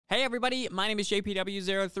Hey everybody, my name is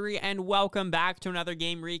JPW03 and welcome back to another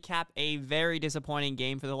game recap. A very disappointing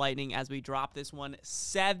game for the Lightning as we drop this one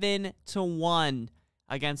 7-1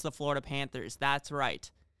 against the Florida Panthers. That's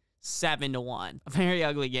right, 7-1. A very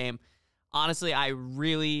ugly game. Honestly, I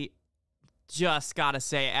really just gotta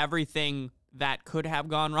say everything that could have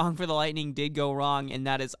gone wrong for the Lightning did go wrong, and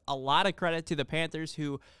that is a lot of credit to the Panthers,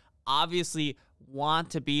 who obviously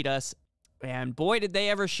want to beat us. And boy, did they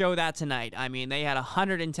ever show that tonight. I mean, they had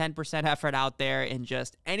 110% effort out there, and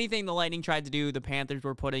just anything the Lightning tried to do, the Panthers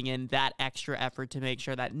were putting in that extra effort to make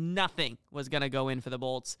sure that nothing was going to go in for the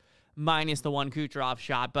Bolts, minus the one Kucherov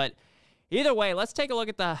shot. But either way, let's take a look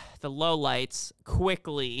at the lowlights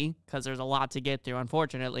quickly, because there's a lot to get through,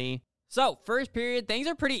 unfortunately. So, first period, things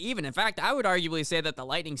are pretty even. In fact, I would arguably say that the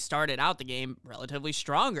Lightning started out the game relatively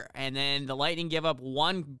stronger. And then the Lightning give up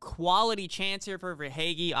one quality chance here for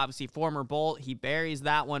Verhaeghe, obviously former Bolt. He buries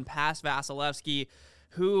that one past Vasilevsky,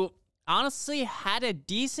 who honestly had a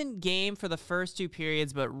decent game for the first two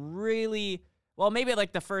periods, but really, well, maybe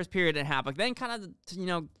like the first period and a half, but then kind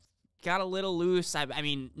of, got a little loose. I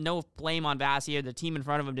mean, no blame on Vasi here. The team in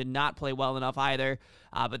front of him did not play well enough either,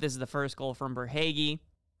 but this is the first goal from Verhaeghe.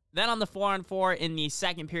 Then on the 4-on-4 in the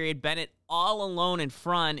second period, Bennett all alone in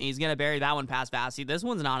front. He's going to bury that one past Vasi. This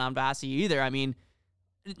one's not on Vasi either. I mean,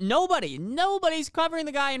 nobody's covering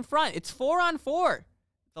the guy in front. It's 4-on-4.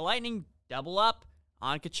 The Lightning double up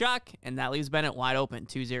on Tkachuk, and that leaves Bennett wide open,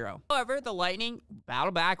 2-0. However, the Lightning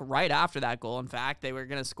battle back right after that goal. In fact, they were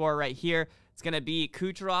going to score right here. It's going to be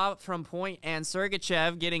Kucherov from point and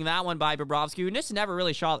Sergachev getting that one by Bobrovsky, who just never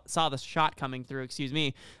really saw the shot coming through, excuse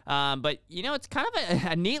me. But, it's kind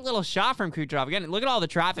of a neat little shot from Kucherov. Again, look at all the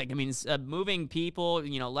traffic. I mean, moving people,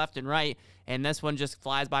 left and right, and this one just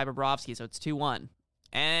flies by Bobrovsky, so it's 2-1.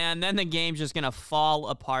 And then the game's just going to fall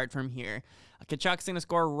apart from here. Tkachuk's going to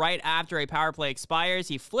score right after a power play expires.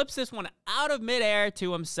 He flips this one out of midair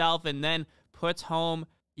to himself and then puts home.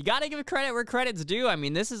 You got to give credit where credit's due. I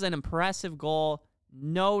mean, this is an impressive goal,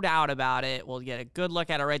 no doubt about it. We'll get a good look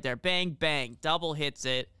at it right there. Bang, bang, double hits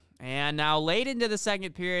it. And now late into the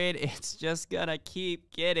second period, it's just going to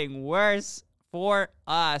keep getting worse for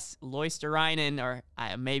us. Loisterainen, or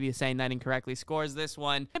I may be saying that incorrectly, scores this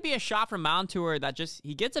one. It'd be a shot from Montour that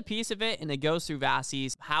he gets a piece of it and it goes through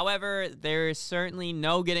Vasi's. However, there is certainly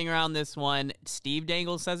no getting around this one. Steve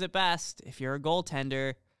Dangle says it best: if you're a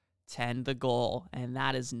goaltender, tend the goal. And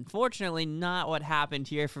that is unfortunately not what happened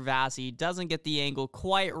here for Vasi. Doesn't get the angle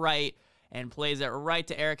quite right and plays it right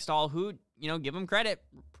to Eric Stahl, who, give him credit,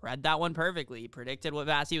 read that one perfectly. He predicted what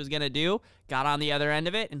Vasi was going to do, got on the other end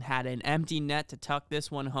of it, and had an empty net to tuck this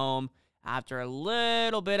one home after a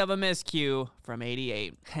little bit of a miscue from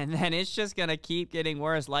 88. And then it's just going to keep getting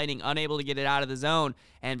worse. Lightning unable to get it out of the zone,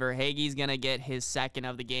 and Verhaeghe's going to get his second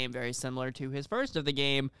of the game, very similar to his first of the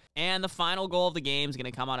game. And the final goal of the game is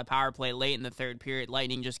going to come on a power play late in the third period.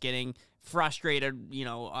 Lightning just getting frustrated,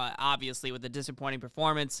 obviously with the disappointing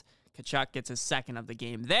performance. Tkachuk gets his second of the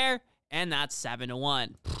game there, and that's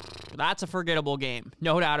 7-1. That's a forgettable game,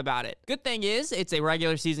 no doubt about it. Good thing is, it's a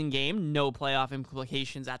regular season game, no playoff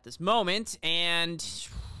implications at this moment, and,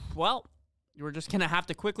 well, we're just going to have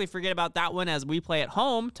to quickly forget about that one as we play at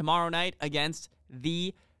home tomorrow night against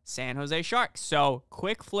the San Jose Sharks. So,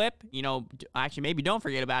 quick flip, actually, maybe don't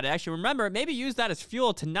forget about it. Actually, remember, maybe use that as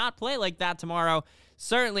fuel to not play like that tomorrow.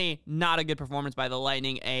 Certainly not a good performance by the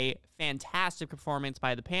Lightning, a fantastic performance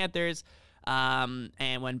by the Panthers.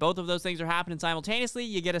 And when both of those things are happening simultaneously,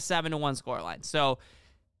 you get a 7-1 scoreline. So,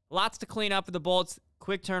 lots to clean up for the Bolts.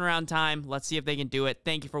 Quick turnaround time. Let's see if they can do it.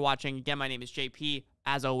 Thank you for watching. Again, my name is JP.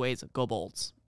 As always, go Bolts.